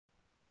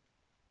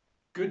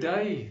Good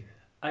day,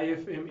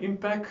 AFM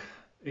Impact.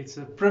 It's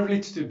a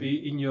privilege to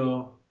be in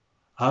your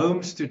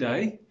homes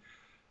today.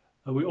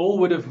 We all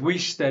would have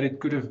wished that it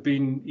could have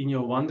been in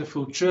your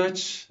wonderful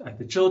church, at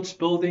the church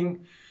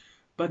building,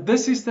 but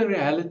this is the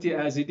reality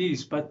as it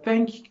is. But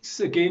thanks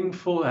again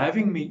for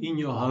having me in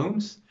your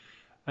homes,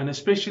 and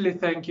especially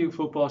thank you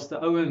for Pastor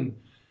Owen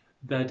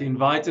that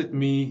invited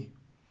me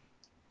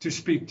to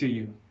speak to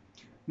you.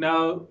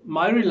 Now,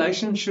 my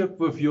relationship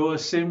with your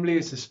assembly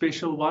is a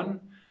special one.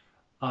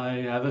 I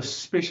have a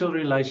special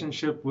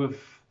relationship with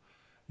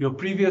your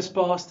previous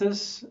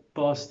pastors,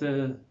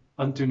 Pastor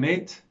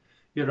Antoinette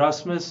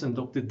Erasmus and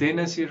Dr.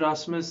 Dennis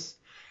Erasmus,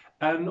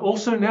 and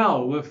also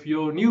now with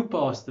your new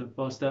pastor,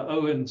 Pastor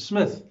Owen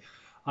Smith.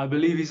 I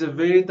believe he's a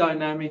very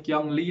dynamic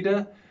young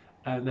leader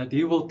and that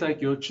he will take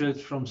your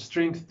church from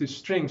strength to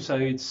strength. So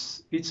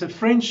it's a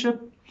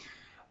friendship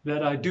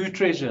that I do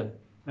treasure,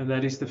 and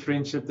that is the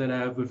friendship that I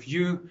have with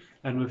you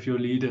and with your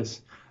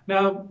leaders.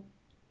 Now,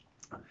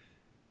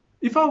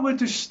 if I were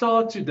to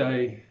start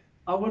today,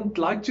 I would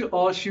like to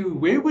ask you,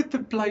 where would the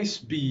place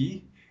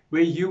be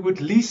where you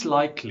would least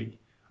likely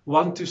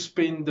want to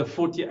spend the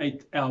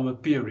 48-hour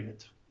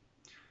period?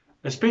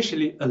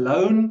 Especially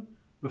alone,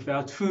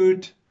 without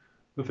food,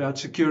 without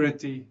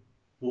security,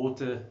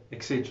 water,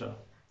 etc.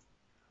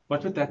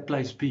 What would that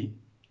place be?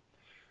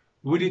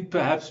 Would it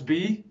perhaps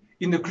be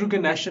in the Kruger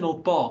National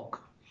Park,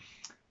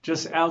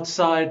 just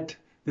outside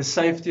the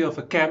safety of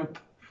a camp,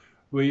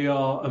 where you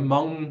are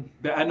among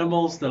the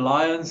animals, the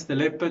lions, the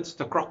leopards,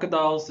 the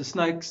crocodiles, the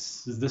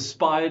snakes, the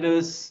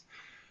spiders,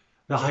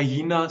 the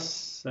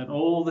hyenas, and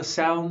all the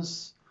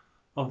sounds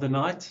of the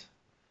night?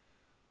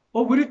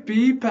 Or would it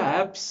be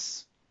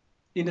perhaps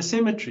in a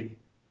cemetery?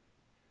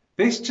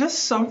 There's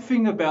just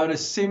something about a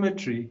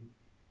cemetery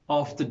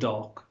after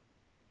dark.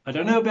 I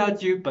don't know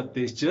about you, but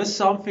there's just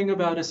something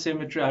about a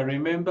cemetery. I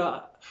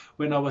remember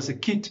when I was a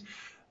kid,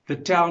 the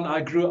town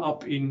I grew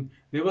up in,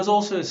 there was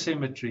also a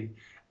cemetery.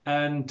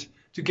 And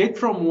to get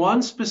from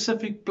one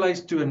specific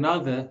place to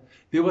another,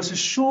 there was a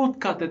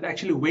shortcut that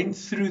actually went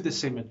through the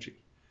cemetery.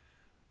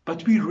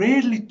 But we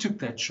rarely took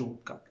that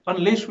shortcut,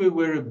 unless we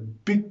were a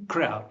big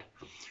crowd.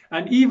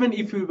 And even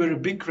if we were a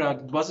big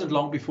crowd, it wasn't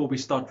long before we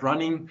start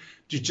running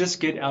to just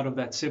get out of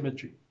that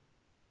cemetery.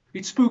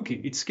 It's spooky,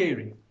 it's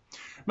scary.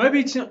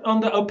 Maybe it's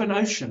on the open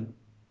ocean,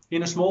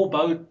 in a small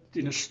boat,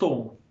 in a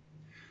storm.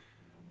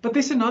 But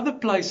there's another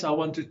place I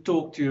want to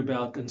talk to you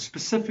about, and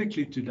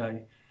specifically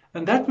today,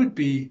 and that would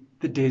be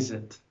the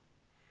desert.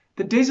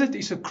 The desert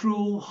is a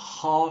cruel,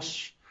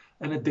 harsh,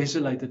 and a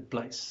desolated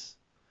place.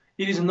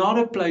 It is not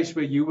a place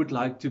where you would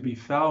like to be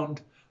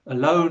found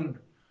alone,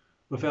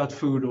 without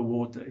food or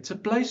water. It's a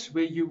place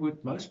where you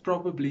would most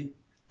probably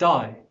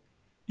die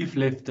if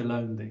left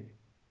alone there.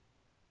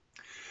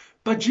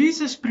 But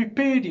Jesus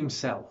prepared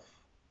himself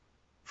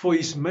for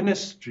his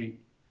ministry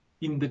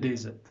in the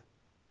desert.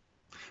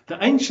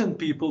 The ancient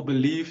people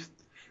believed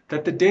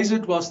that the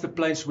desert was the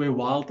place where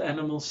wild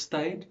animals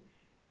stayed,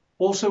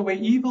 also where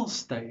evil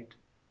stayed,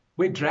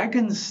 where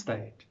dragons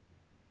stayed.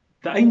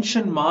 The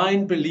ancient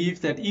mind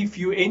believed that if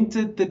you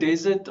entered the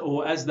desert,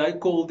 or as they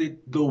called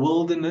it, the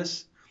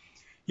wilderness,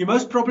 you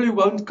most probably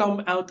won't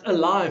come out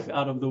alive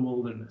out of the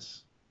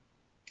wilderness.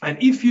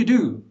 And if you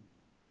do,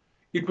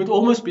 it would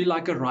almost be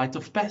like a rite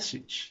of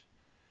passage.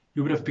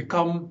 You would have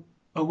become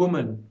a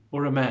woman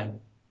or a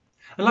man.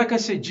 And like I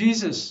said,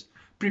 Jesus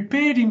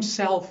prepared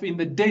himself in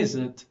the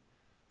desert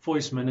for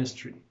his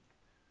ministry.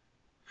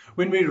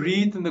 When we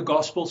read in the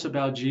Gospels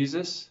about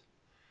Jesus,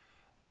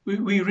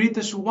 we read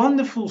these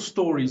wonderful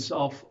stories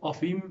of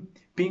him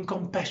being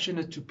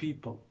compassionate to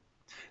people,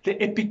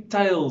 the epic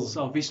tales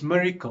of his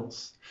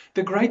miracles,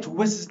 the great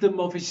wisdom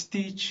of his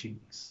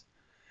teachings.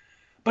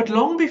 But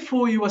long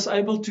before he was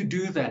able to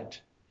do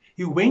that,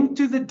 he went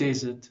to the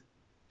desert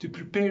to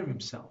prepare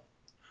himself.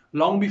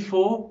 Long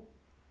before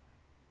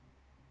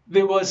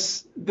there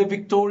was the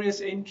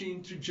victorious entry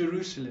into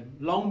Jerusalem,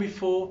 long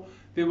before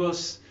there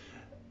was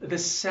the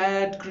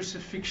sad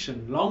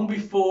crucifixion, long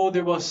before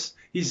there was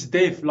his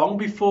death, long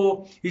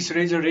before his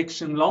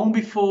resurrection, long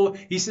before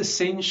his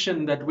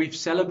ascension that we've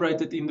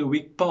celebrated in the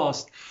week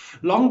past,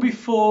 long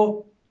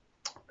before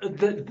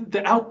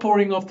the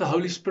outpouring of the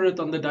Holy Spirit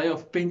on the day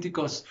of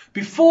Pentecost,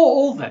 before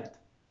all that,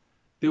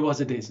 there was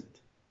a desert.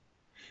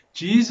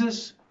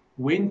 Jesus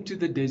went to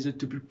the desert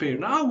to prepare.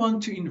 And I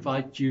want to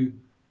invite you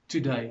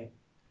today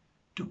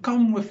to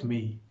come with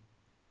me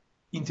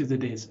into the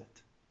desert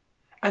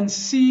and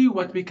see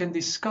what we can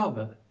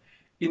discover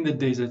in the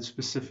desert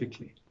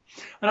specifically.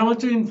 And I want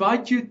to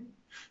invite you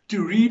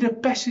to read a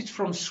passage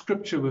from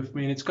Scripture with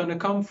me. And it's going to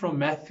come from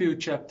Matthew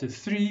chapter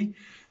 3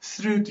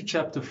 through to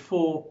chapter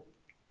 4.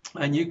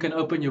 And you can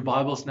open your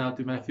Bibles now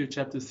to Matthew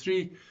chapter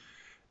 3,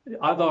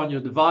 either on your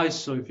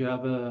device, or if you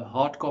have a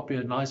hard copy,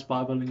 a nice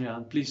Bible in your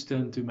hand, please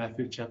turn to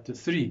Matthew chapter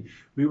 3.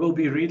 We will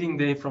be reading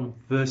there from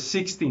verse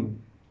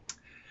 16.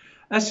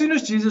 As soon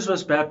as Jesus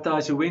was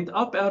baptized, he went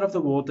up out of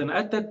the water, and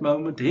at that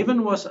moment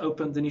heaven was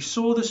opened, and he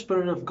saw the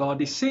Spirit of God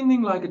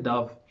descending like a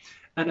dove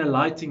and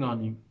alighting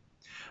on him.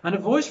 And a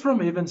voice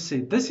from heaven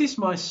said, "This is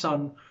my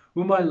Son,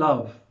 whom I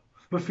love.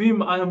 With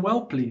him I am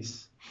well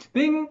pleased.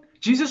 Then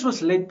Jesus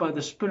was led by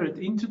the Spirit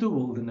into the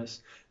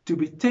wilderness to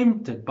be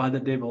tempted by the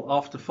devil.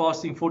 After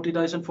fasting 40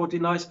 days and 40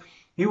 nights,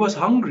 he was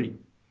hungry.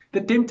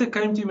 The tempter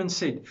came to him and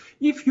said,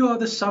 "If you are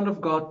the Son of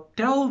God,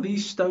 tell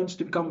these stones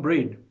to become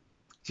bread."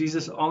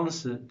 Jesus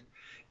answered,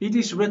 "It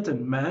is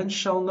written, man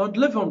shall not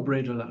live on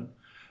bread alone,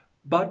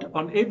 but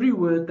on every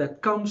word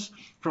that comes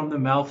from the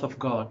mouth of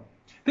God."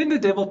 Then the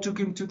devil took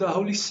him to the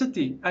holy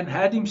city and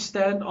had him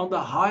stand on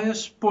the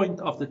highest point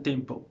of the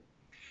temple.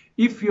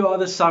 "If you are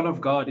the Son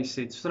of God," he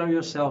said, "throw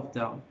yourself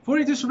down. For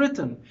it is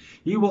written,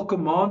 he will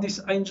command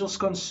his angels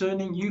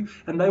concerning you,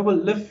 and they will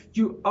lift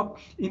you up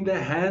in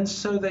their hands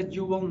so that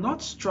you will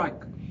not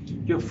strike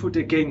your foot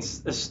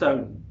against a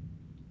stone."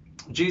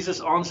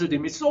 Jesus answered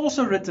him, "It's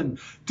also written,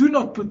 do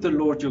not put the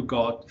Lord your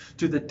God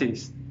to the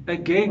test."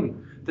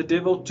 Again, the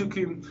devil took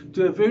him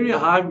to a very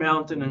high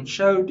mountain and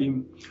showed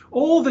him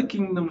all the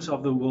kingdoms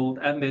of the world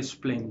and their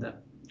splendor.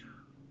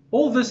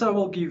 "All this I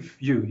will give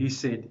you," he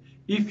said,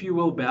 "if you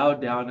will bow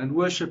down and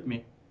worship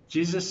me."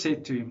 Jesus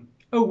said to him,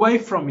 "Away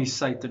from me,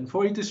 Satan,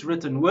 for it is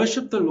written,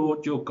 worship the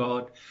Lord your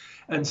God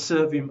and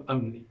serve him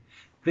only."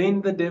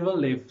 Then the devil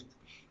left,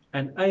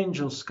 and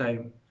angels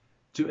came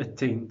to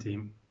attend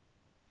him.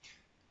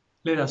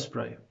 Let us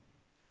pray.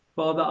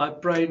 Father, I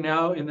pray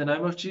now in the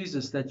name of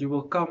Jesus that you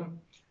will come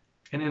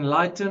and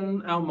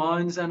enlighten our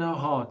minds and our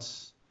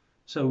hearts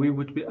so we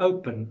would be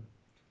open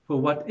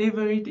for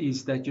whatever it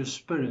is that your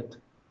Spirit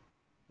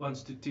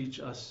wants to teach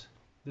us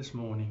this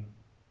morning.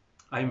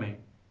 Amen.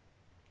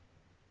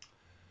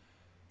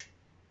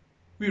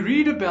 We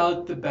read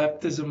about the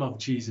baptism of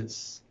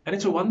Jesus, and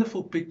it's a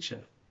wonderful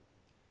picture.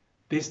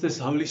 There's this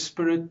Holy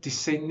Spirit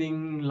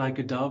descending like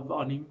a dove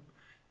on him,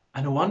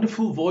 and a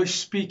wonderful voice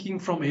speaking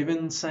from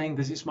heaven saying,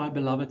 "This is my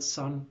beloved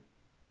Son."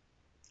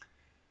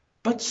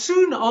 But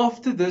soon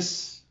after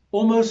this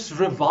almost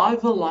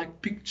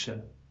revival-like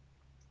picture,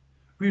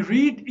 we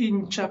read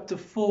in chapter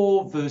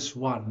 4, verse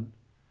 1,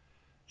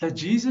 that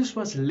Jesus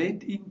was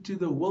led into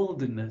the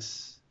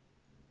wilderness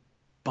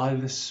by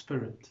the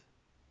Spirit.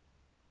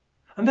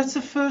 And that's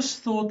the first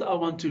thought I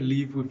want to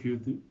leave with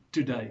you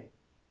today.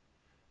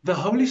 The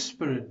Holy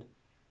Spirit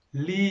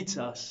leads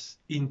us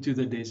into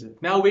the desert.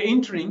 Now we're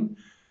entering,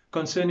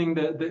 concerning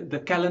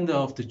the calendar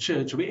of the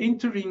church, we're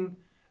entering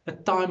a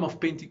time of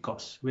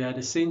Pentecost. We had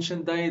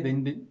Ascension Day,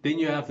 then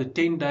you have the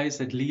 10 days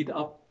that lead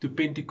up to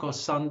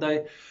Pentecost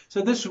Sunday.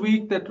 So this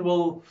week that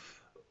will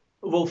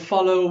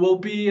follow will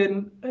be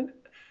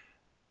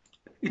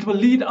it will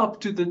lead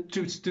up to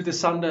the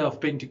Sunday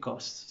of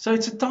Pentecost. So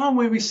it's a time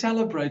where we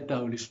celebrate the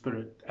Holy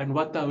Spirit and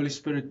what the Holy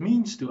Spirit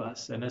means to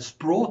us and has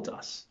brought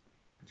us.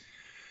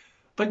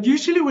 But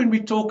usually when we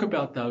talk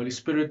about the Holy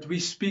Spirit, we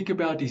speak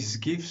about his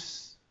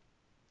gifts,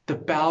 the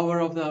power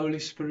of the Holy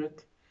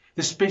Spirit,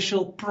 the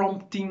special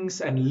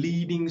promptings and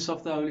leadings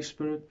of the Holy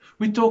Spirit.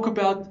 We talk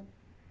about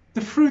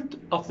the fruit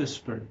of the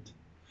Spirit.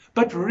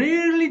 But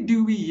rarely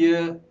do we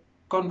hear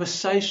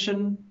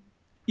conversation,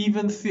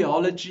 even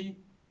theology,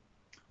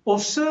 or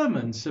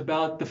sermons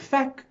about the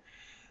fact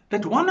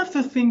that one of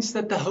the things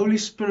that the Holy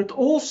Spirit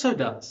also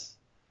does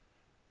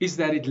is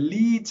that it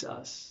leads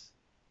us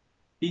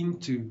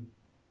into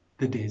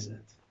the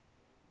desert.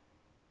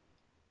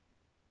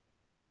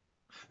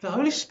 The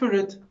Holy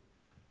Spirit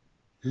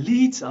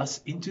leads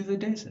us into the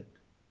desert.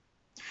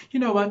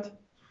 You know what?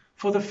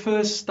 For the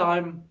first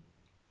time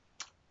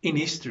in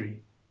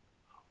history,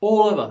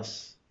 all of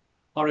us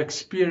are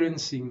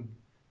experiencing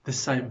the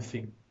same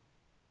thing.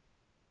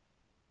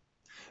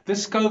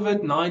 This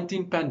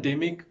COVID-19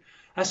 pandemic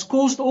has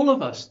caused all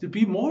of us to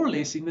be more or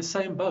less in the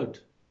same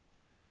boat.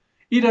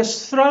 It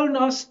has thrown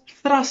us,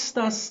 thrust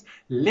us,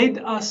 led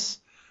us,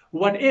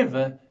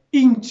 whatever,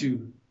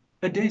 into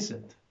a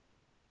desert.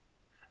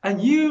 And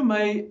you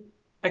may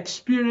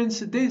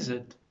experience a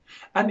desert.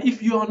 And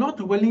if you are not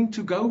willing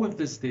to go with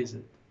this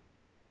desert,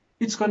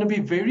 it's going to be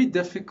very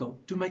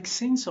difficult to make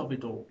sense of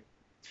it all.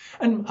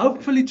 And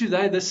hopefully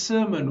today this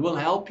sermon will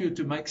help you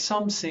to make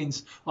some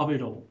sense of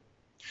it all.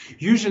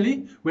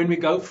 Usually when we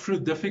go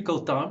through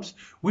difficult times,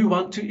 we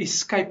want to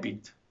escape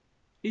it.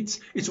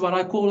 It's what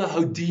I call a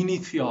Houdini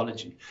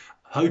theology.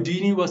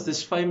 Houdini was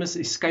this famous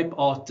escape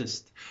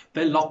artist.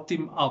 They locked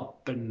him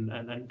up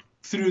and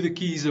threw the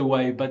keys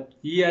away, but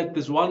he had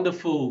this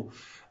wonderful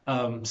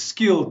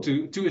skill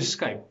to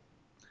escape.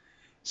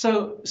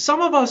 So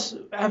some of us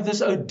have this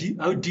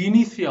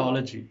Houdini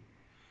theology.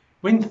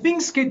 When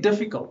things get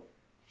difficult,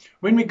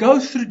 when we go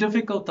through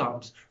difficult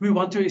times, we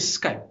want to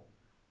escape.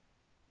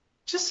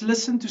 Just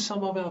listen to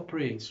some of our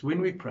prayers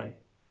when we pray.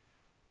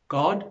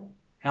 God,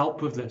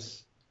 help with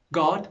this.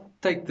 God,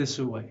 take this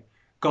away.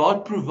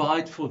 God,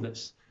 provide for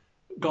this.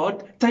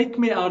 God, take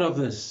me out of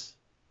this.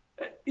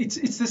 It's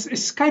this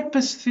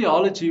escapist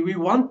theology. We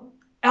want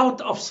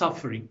out of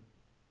suffering.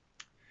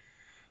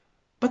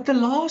 But the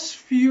last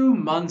few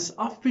months,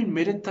 I've been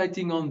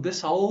meditating on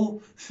this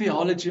whole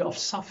theology of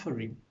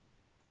suffering.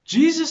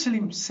 Jesus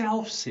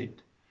himself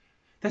said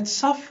that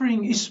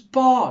suffering is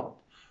part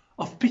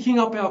of picking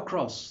up our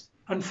cross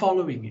and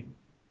following him.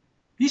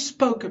 He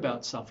spoke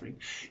about suffering.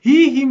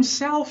 He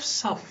himself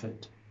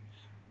suffered.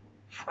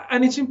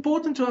 And it's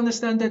important to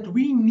understand that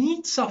we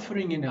need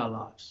suffering in our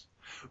lives.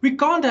 We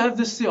can't have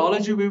this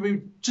theology where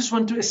we just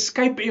want to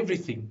escape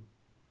everything.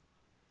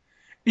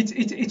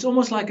 It's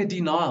almost like a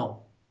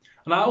denial.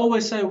 And I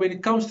always say when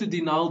it comes to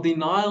denial,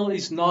 denial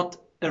is not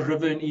a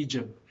river in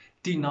Egypt.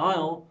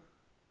 Denial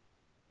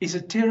is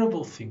a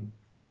terrible thing.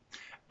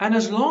 And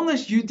as long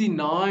as you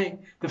deny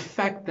the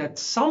fact that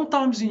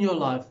sometimes in your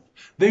life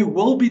there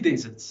will be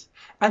deserts,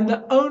 and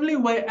the only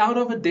way out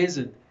of a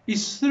desert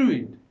is through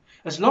it,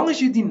 as long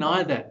as you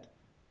deny that,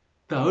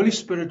 the Holy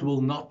Spirit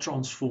will not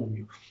transform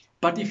you.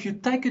 But if you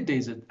take a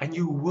desert and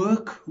you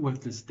work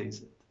with this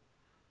desert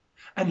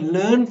and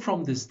learn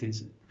from this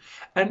desert,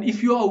 and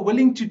if you are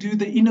willing to do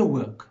the inner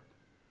work,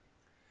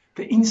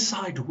 the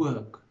inside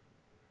work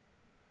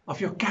of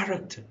your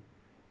character,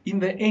 in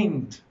the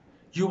end,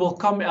 you will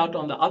come out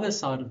on the other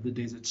side of the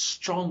desert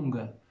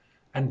stronger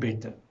and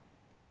better.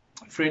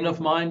 A friend of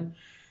mine,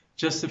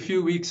 just a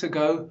few weeks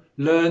ago,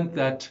 learned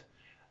that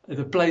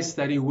the place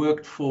that he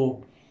worked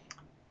for,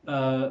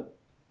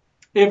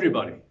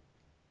 everybody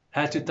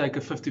had to take a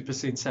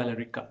 50%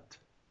 salary cut.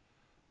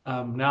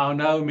 Now I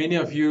know many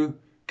of you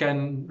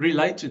can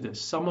relate to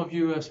this. Some of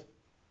you have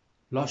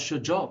lost your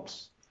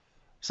jobs.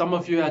 Some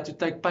of you had to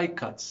take pay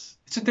cuts.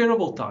 It's a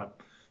terrible time.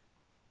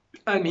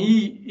 And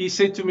he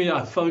said to me,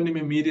 I phoned him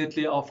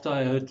immediately after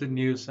I heard the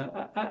news,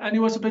 and he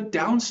was a bit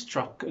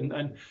downstruck,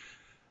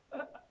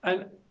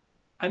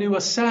 and he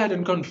was sad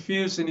and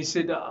confused, and he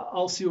said,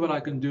 I'll see what I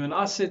can do. And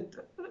I said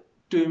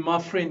to him, my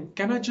friend,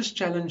 can I just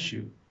challenge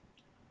you?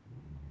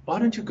 Why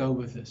don't you go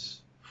with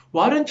this?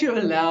 Why don't you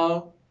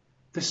allow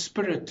the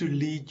Spirit to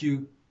lead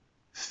you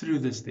through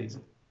this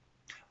desert?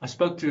 I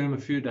spoke to him a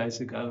few days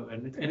ago,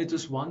 and it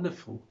was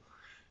wonderful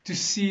to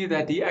see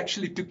that he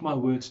actually took my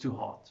words to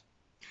heart.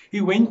 He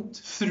went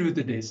through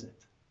the desert.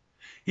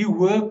 He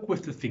worked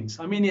with the things.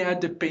 I mean, he had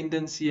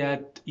dependents, he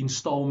had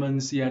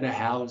installments, he had a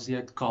house, he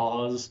had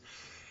cars,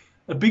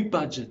 a big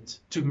budget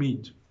to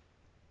meet.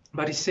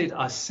 But he said,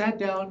 I sat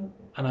down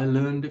and I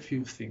learned a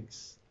few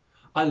things.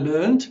 I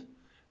learned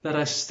that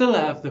I still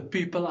have the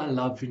people I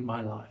love in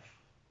my life,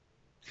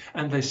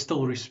 and they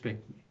still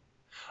respect me.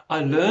 I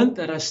learned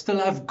that I still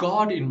have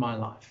God in my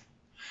life,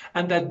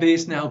 and that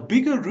there's now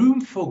bigger room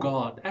for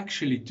God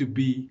actually to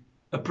be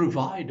a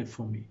provider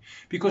for me.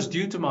 Because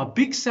due to my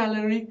big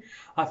salary,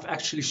 I've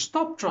actually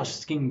stopped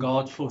trusting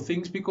God for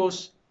things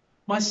because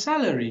my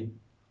salary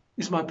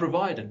is my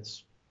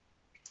providence.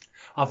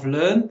 I've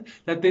learned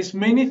that there's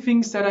many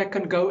things that I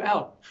can go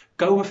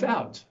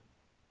without.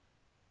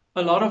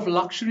 A lot of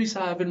luxuries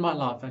I have in my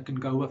life I can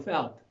go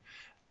without.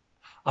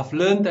 I've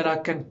learned that I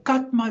can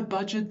cut my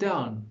budget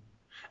down.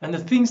 And the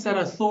things that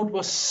I thought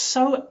was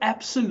so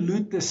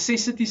absolute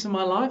necessities in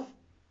my life,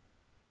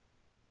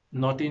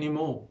 not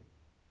anymore.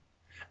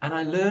 And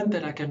I learned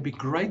that I can be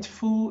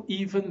grateful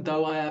even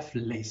though I have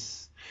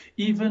less.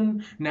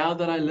 Even now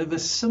that I live a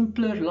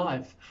simpler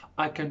life,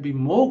 I can be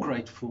more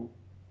grateful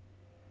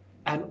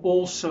and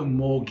also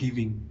more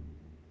giving.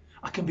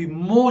 I can be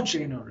more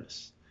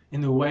generous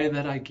in the way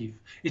that I give.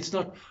 It's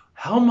not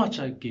how much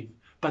I give,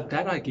 but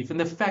that I give. And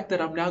the fact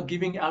that I'm now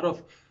giving out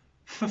of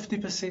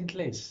 50%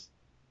 less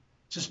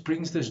just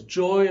brings this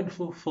joy and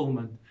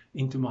fulfillment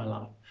into my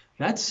life.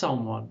 That's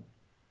someone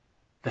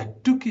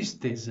that took his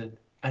desert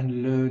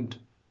and learned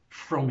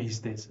from his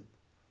desert.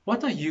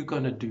 What are you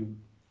going to do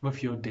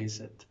with your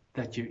desert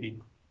that you're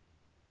in?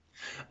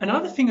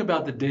 Another thing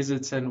about the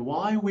deserts and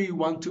why we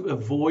want to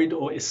avoid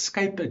or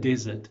escape a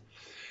desert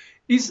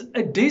is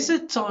a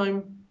desert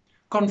time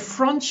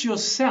confronts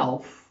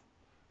yourself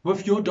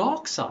with your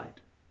dark side.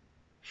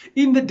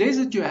 In the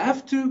desert, you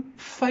have to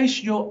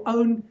face your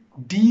own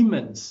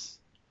demons,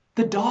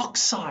 the dark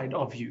side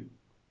of you,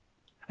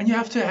 and you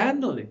have to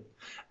handle it.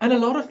 And a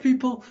lot of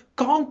people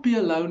can't be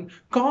alone,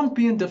 can't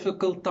be in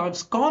difficult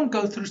times, can't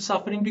go through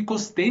suffering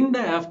because then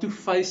they have to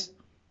face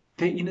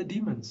their inner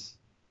demons,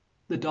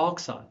 the dark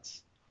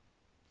sides.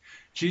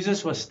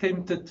 Jesus was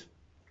tempted.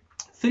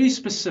 3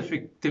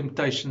 specific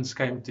temptations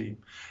came to him.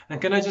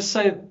 And can I just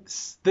say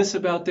this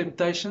about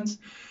temptations?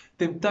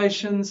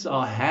 Temptations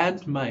are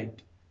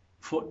handmade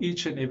for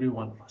each and every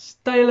one of us.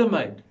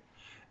 Tailor-made.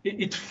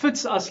 It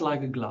fits us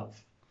like a glove.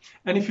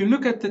 And if you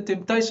look at the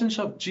temptations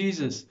of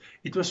Jesus,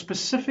 it was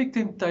specific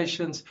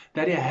temptations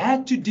that he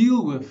had to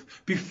deal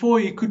with before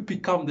he could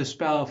become this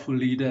powerful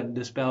leader and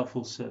this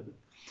powerful servant.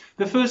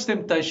 The first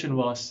temptation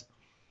was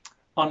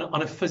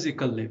on a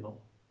physical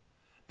level.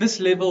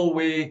 This level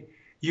where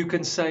you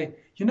can say,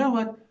 you know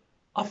what,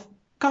 I've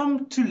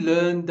come to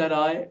learn that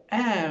I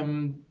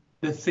am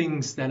the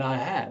things that I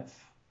have.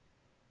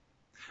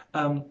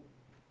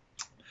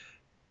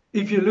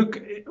 If you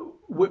look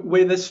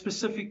where the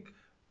specific,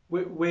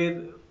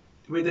 where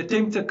the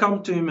tempter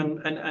come to him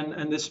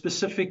and the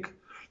specific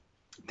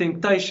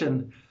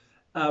temptation,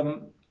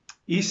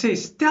 he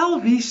says, tell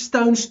these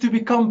stones to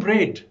become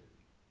bread.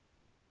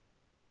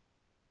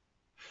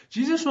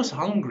 Jesus was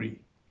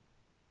hungry.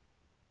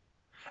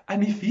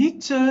 And if he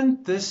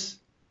turned these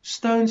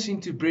stones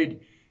into bread,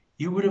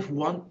 he would have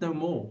wanted no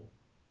more.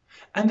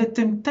 And the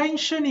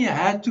temptation he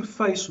had to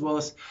face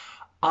was,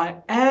 I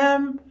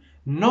am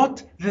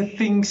Not the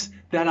things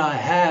that I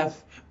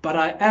have, but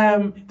I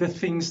am the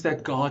things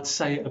that God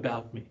say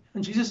about me.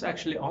 And Jesus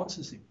actually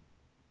answers him.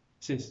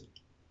 He says,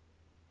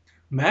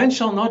 man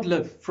shall not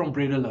live from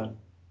bread alone,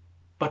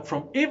 but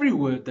from every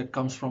word that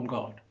comes from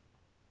God.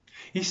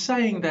 He's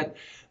saying that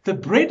the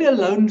bread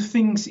alone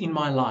things in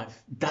my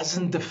life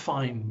doesn't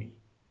define me.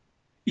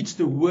 It's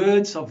the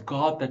words of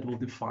God that will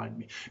define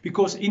me.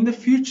 Because in the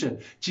future,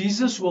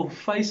 Jesus will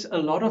face a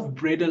lot of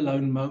bread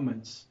alone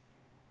moments.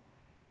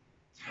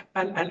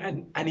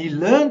 And he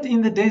learned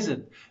in the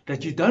desert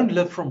that you don't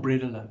live from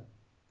bread alone,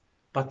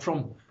 but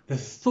from the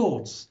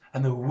thoughts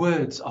and the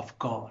words of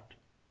God.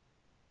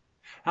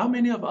 How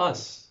many of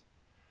us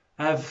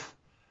have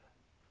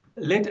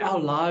let our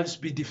lives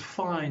be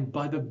defined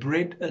by the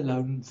bread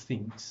alone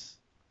things?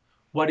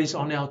 What is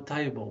on our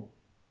table?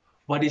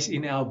 What is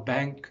in our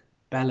bank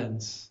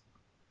balance?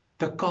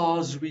 The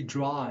cars we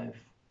drive,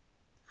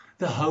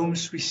 the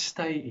homes we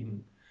stay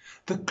in,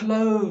 the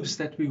clothes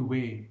that we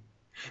wear,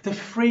 the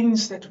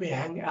friends that we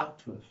hang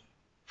out with,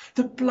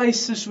 the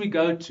places we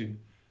go to.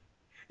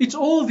 It's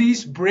all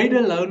these bread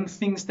alone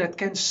things that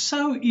can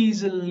so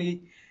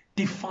easily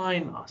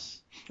define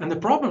us. And the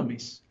problem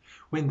is,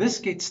 when this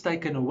gets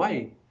taken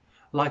away,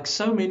 like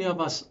so many of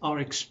us are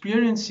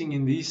experiencing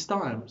in these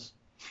times,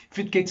 if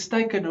it gets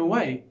taken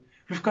away,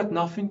 we've got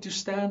nothing to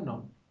stand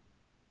on.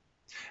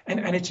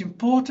 And it's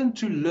important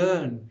to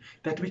learn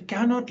that we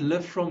cannot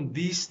live from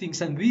these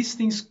things, and these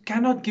things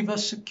cannot give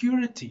us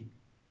security.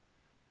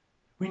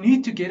 We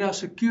need to get our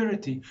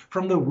security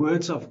from the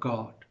words of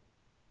God.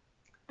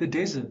 The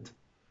desert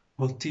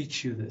will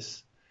teach you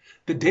this.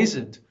 The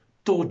desert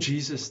taught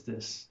Jesus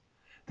this,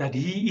 that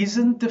he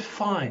isn't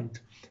defined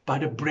by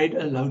the bread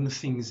alone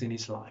things in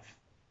his life.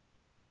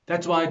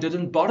 That's why it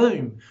didn't bother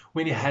him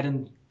when he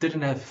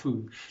didn't have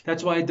food.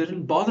 That's why it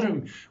didn't bother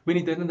him when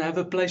he didn't have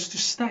a place to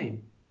stay.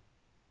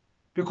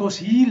 Because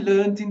he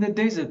learned in the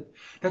desert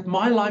that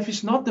my life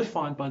is not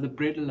defined by the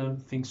bread alone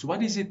things.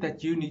 What is it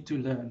that you need to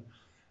learn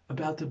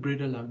about the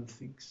bread alone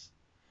things?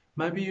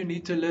 Maybe you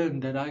need to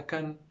learn that I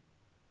can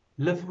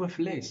live with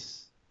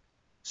less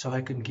so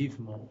I can give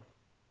more.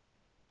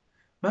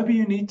 Maybe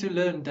you need to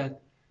learn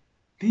that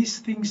these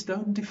things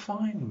don't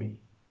define me.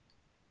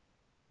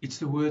 It's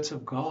the words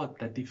of God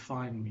that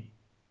define me.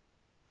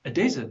 A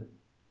desert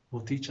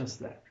will teach us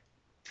that.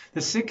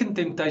 The second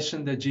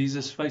temptation that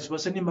Jesus faced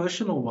was an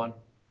emotional one.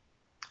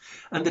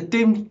 And the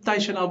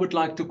temptation I would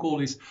like to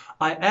call is,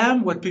 I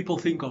am what people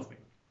think of me.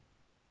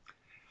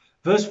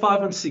 Verse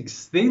 5 and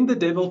 6, then the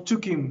devil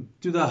took him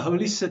to the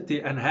holy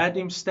city and had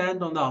him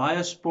stand on the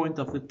highest point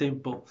of the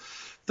temple.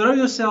 Throw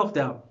yourself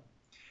down.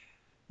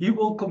 He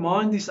will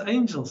command his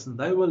angels and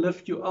they will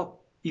lift you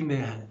up in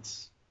their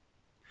hands.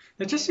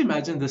 Now just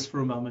imagine this for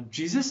a moment.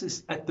 Jesus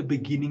is at the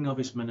beginning of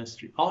his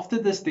ministry. After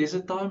this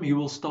desert time, he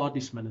will start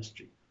his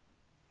ministry.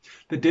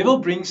 The devil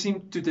brings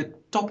him to the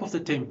top of the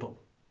temple,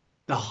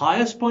 the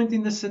highest point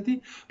in the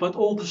city, but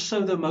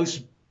also the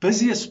most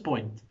busiest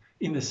point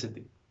in the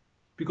city,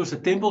 because the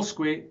temple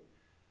square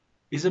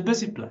is a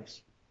busy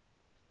place.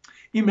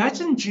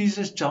 Imagine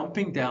Jesus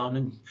jumping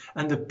down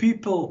and the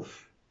people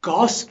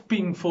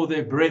gasping for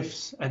their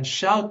breaths and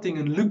shouting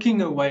and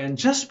looking away, and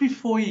just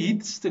before he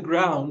hits the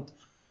ground,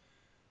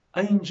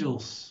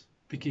 angels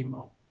pick him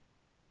up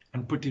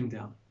and put him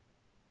down.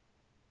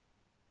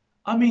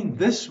 I mean,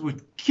 this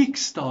would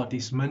kickstart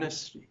his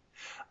ministry.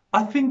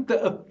 I think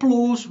the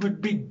applause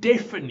would be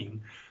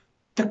deafening.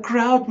 The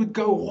crowd would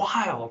go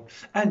wild,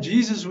 and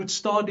Jesus would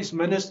start his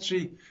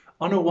ministry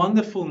on a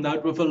wonderful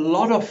note with a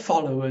lot of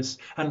followers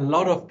and a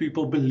lot of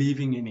people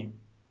believing in him.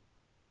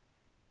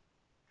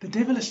 The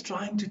devil is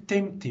trying to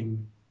tempt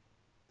him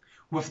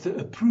with the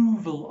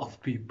approval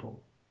of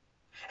people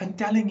and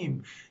telling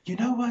him, you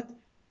know what?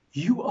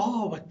 You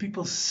are what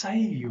people say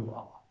you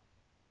are,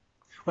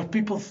 what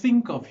people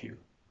think of you.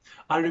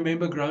 I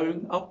remember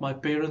growing up, my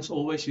parents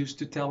always used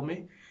to tell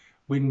me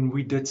when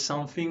we did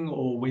something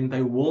or when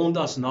they warned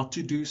us not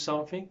to do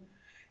something,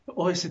 they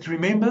always said,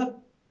 remember,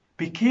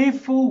 be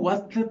careful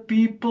what the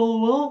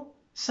people will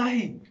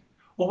say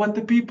or what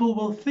the people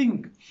will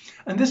think.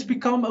 And this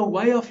become a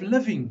way of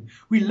living.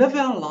 We live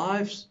our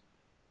lives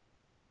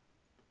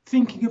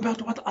thinking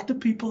about what other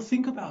people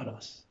think about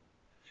us.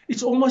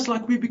 It's almost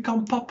like we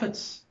become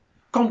puppets,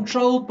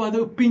 controlled by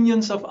the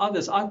opinions of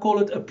others. I call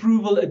it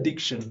approval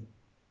addiction.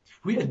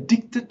 We're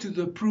addicted to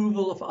the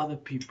approval of other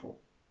people.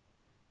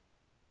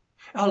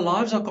 Our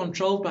lives are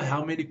controlled by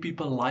how many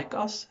people like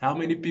us, how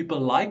many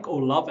people like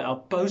or love our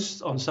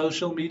posts on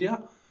social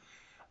media.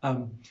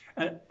 And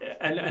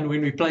when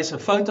we place a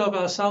photo of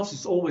ourselves,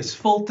 it's always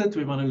filtered.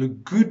 We want to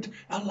look good.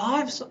 Our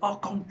lives are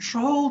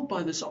controlled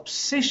by this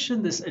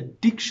obsession, this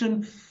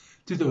addiction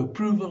to the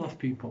approval of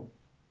people.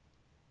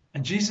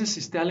 And Jesus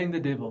is telling the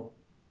devil,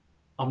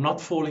 I'm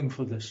not falling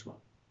for this one.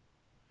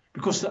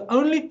 Because the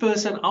only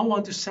person I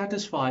want to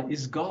satisfy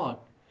is God.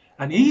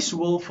 And his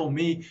will for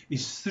me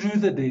is through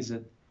the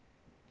desert,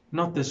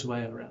 not this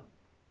way around.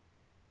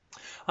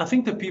 I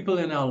think the people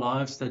in our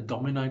lives that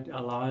dominate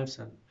our lives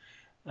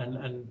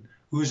and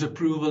whose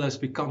approval has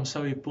become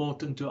so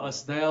important to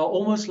us, they are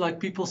almost like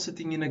people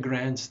sitting in a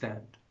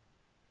grandstand.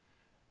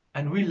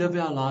 And we live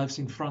our lives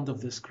in front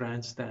of this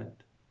grandstand.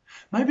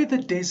 Maybe the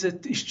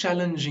desert is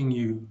challenging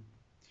you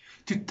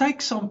to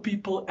take some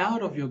people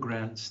out of your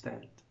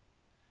grandstand.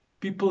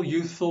 People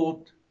you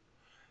thought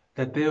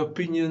that their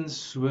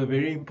opinions were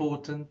very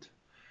important.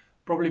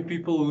 Probably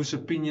people whose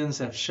opinions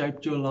have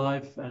shaped your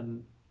life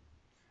and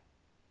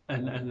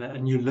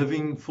you're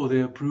living for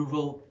their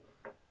approval.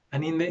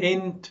 And in the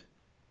end,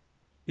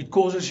 it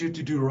causes you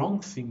to do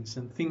wrong things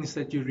and things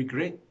that you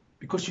regret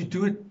because you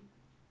do it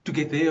to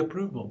get their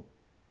approval.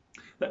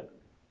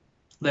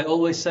 They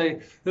always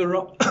say the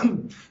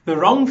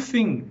wrong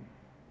thing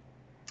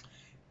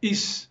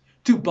is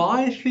to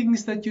buy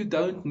things that you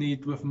don't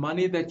need with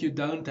money that you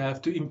don't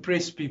have to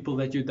impress people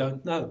that you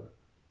don't know.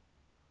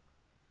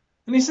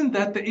 And isn't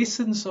that the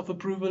essence of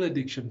approval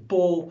addiction?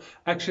 Paul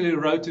actually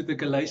wrote to the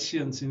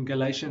Galatians in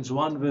Galatians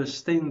 1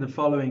 verse 10 the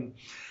following: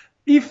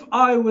 "If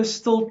I was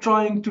still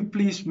trying to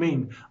please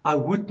men, I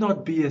would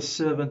not be a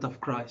servant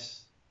of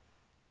Christ."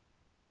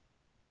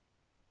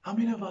 How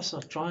many of us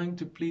are trying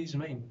to please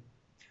men?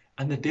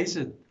 And the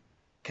desert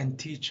can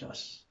teach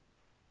us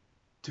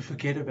to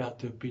forget about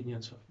the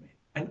opinions of men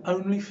and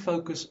only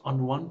focus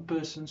on one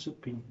person's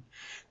opinion,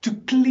 to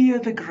clear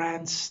the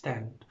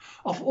grandstand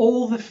of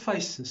all the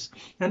faces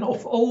and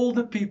of all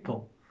the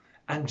people,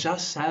 and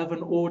just have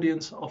an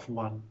audience of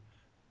one,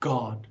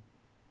 God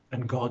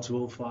and God's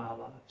will for our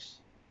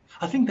lives.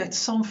 I think that's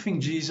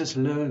something Jesus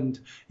learned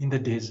in the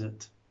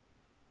desert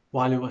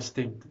while he was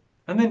tempted.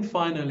 And then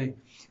finally,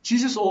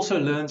 Jesus also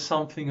learned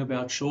something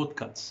about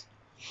shortcuts.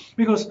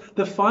 Because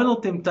the final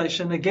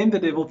temptation, again, the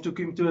devil took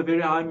him to a very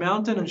high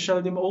mountain and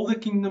showed him all the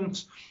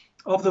kingdoms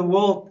of the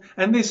world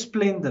and their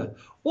splendor.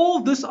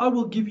 "All this I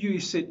will give you," he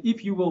said,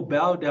 "if you will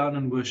bow down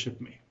and worship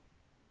me."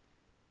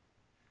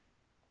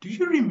 Do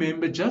you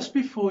remember just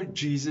before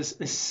Jesus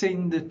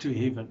ascended to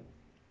heaven,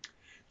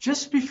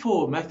 just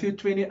before Matthew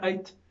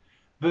 28,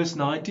 verse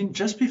 19,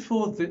 just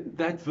before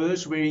that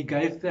verse where he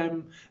gave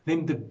them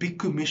the big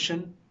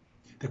commission,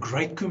 the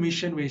Great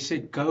Commission, where he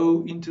said,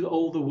 "Go into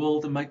all the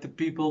world and make the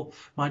people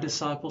my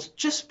disciples."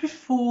 Just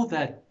before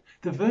that,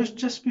 the verse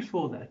just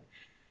before that,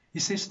 he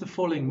says the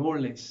following, more or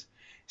less.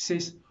 He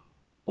says,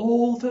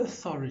 "All the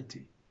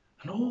authority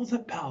and all the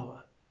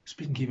power has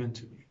been given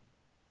to me."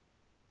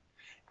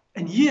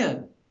 And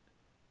here,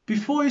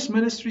 before his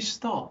ministry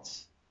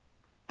starts,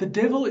 the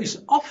devil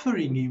is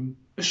offering him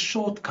a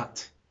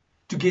shortcut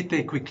to get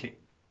there quickly.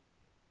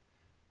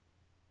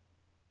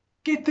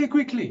 Get there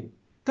quickly.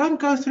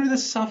 Don't go through the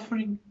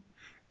suffering.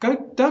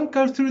 Don't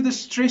go through the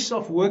stress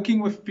of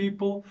working with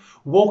people,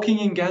 walking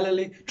in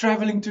Galilee,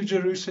 traveling to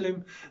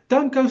Jerusalem.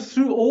 Don't go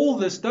through all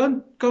this.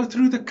 Don't go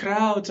through the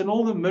crowds and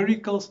all the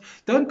miracles.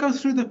 Don't go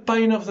through the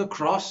pain of the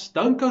cross.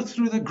 Don't go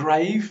through the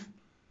grave.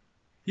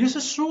 Here's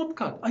a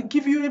shortcut. I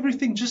give you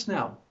everything just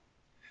now.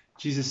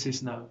 Jesus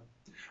says no.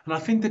 And I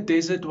think the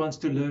desert wants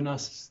to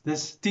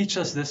teach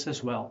us this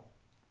as well.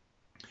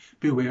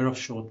 Beware of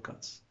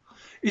shortcuts.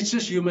 It's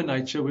just human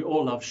nature. We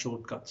all love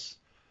shortcuts.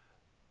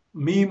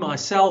 Me,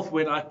 myself,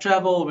 when I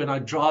travel, when I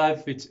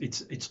drive,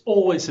 it's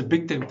always a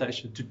big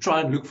temptation to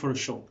try and look for a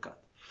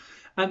shortcut.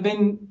 And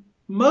then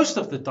most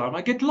of the time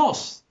I get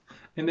lost.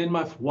 And then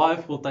my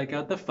wife will take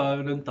out the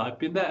phone and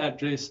type in the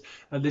address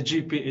and the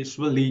GPS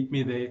will lead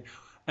me there.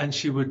 And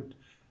she would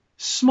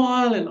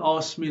smile and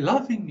ask me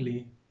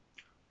lovingly,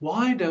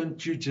 "Why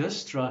don't you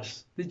just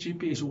trust the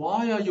GPS?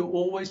 Why are you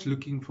always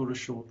looking for a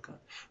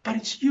shortcut?" But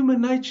it's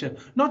human nature,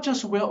 not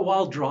just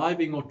while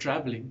driving or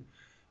traveling,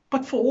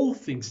 but for all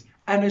things.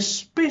 And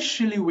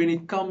especially when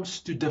it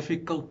comes to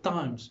difficult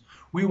times,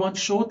 we want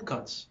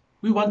shortcuts.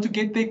 We want to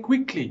get there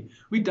quickly.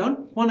 We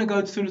don't want to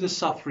go through the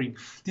suffering.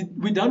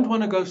 We don't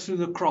want to go through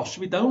the cross.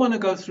 We don't want to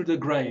go through the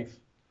grave.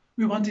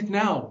 We want it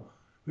now.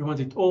 We want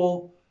it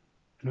all,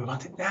 and we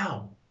want it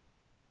now.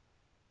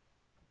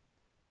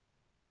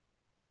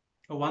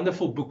 A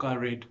wonderful book I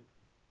read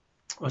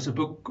was a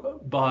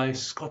book by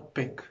Scott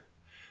Peck,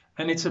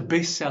 and it's a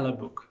bestseller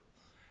book.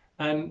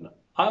 And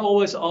I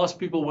always ask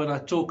people when I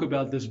talk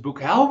about this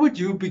book, how would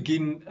you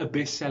begin a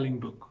best-selling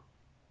book?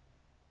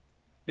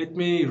 Let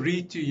me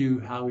read to you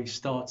how he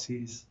starts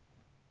his.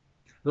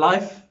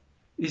 Life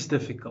is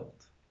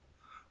difficult.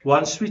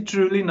 Once we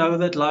truly know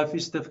that life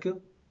is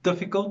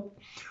difficult,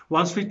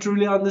 once we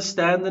truly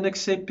understand and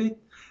accept it,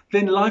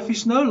 then life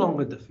is no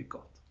longer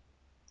difficult.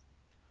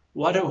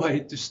 What a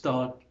way to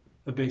start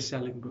a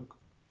best-selling book.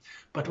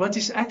 But what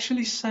he's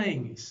actually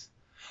saying is,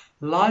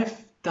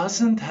 life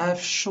doesn't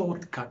have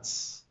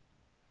shortcuts.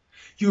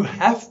 You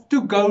have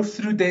to go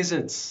through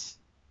deserts.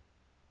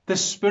 The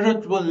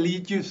Spirit will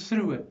lead you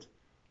through it.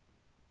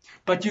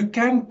 But you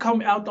can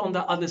come out on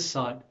the other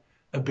side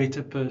a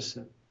better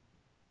person.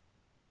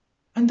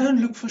 And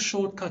don't look for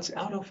shortcuts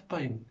out of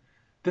pain.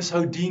 This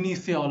Houdini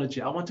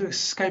theology, I want to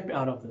escape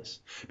out of this.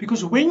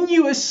 Because when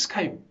you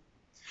escape,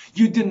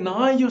 you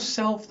deny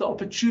yourself the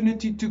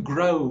opportunity to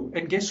grow.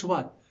 And guess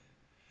what?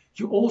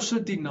 You also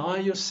deny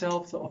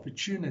yourself the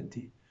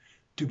opportunity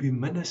to be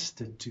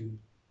ministered to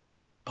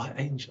by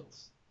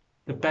angels.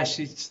 The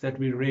passage that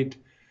we read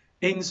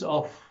ends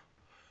off,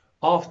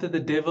 after the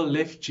devil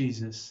left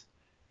Jesus,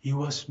 he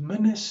was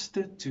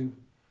ministered to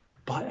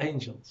by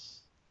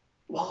angels.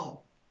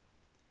 Wow.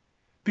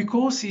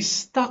 Because he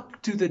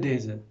stuck to the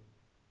desert,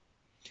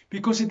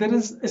 because he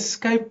didn't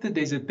escape the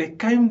desert, there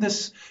came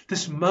this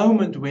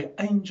moment where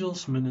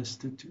angels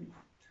ministered to him.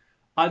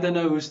 I don't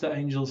know who's the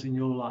angels in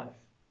your life.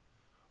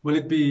 Will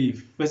it be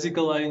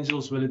physical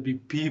angels? Will it be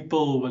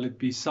people? Will it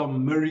be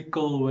some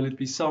miracle? Will it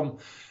be some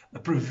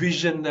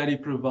provision that he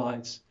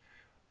provides?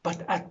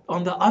 But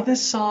on the other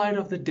side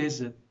of the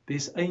desert,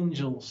 there's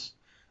angels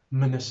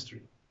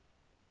ministering.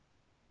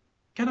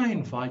 Can I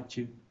invite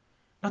you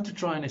not to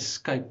try and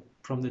escape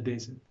from the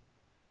desert,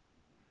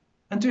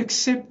 and to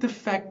accept the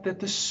fact that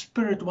the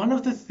Spirit, one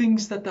of the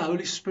things that the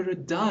Holy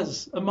Spirit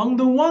does, among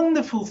the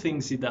wonderful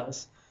things he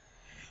does,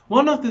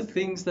 one of the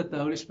things that the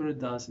Holy Spirit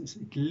does is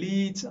it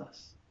leads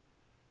us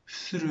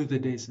through the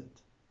desert.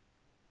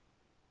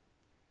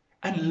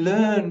 And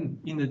learn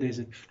in the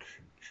desert.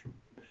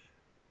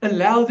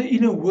 Allow the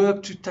inner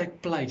work to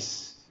take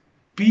place.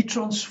 Be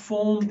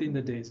transformed in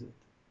the desert.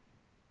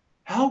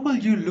 How will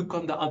you look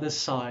on the other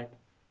side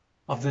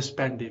of this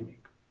pandemic?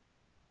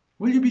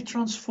 Will you be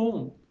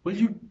transformed? Will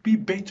you be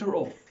better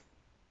off?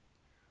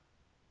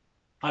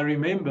 I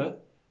remember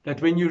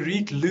that when you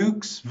read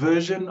Luke's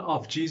version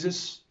of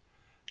Jesus'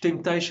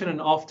 temptation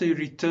and after he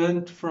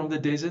returned from the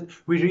desert,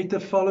 we read the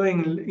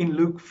following in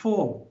Luke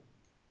 4.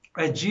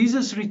 And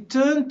Jesus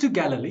returned to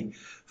Galilee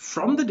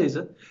from the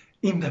desert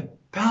in the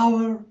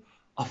power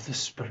of the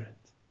Spirit.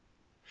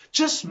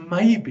 Just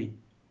maybe,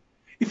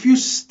 if you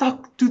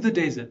stuck to the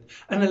desert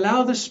and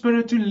allow the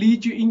Spirit to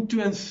lead you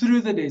into and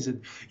through the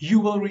desert, you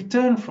will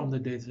return from the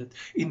desert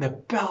in the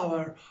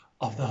power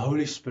of the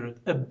Holy Spirit,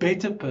 a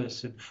better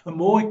person, a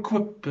more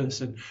equipped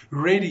person,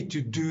 ready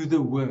to do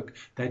the work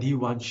that He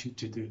wants you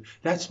to do.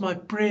 That's my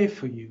prayer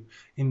for you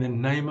in the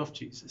name of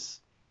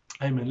Jesus.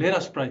 Amen. Let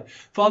us pray.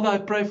 Father, I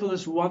pray for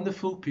this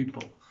wonderful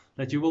people,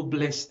 that you will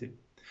bless them.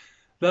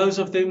 Those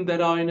of them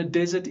that are in a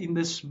desert in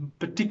this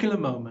particular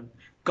moment,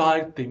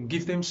 guide them,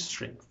 give them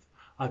strength.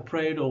 I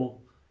pray it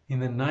all in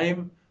the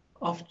name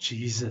of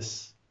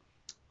Jesus.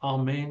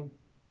 Amen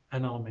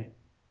and amen.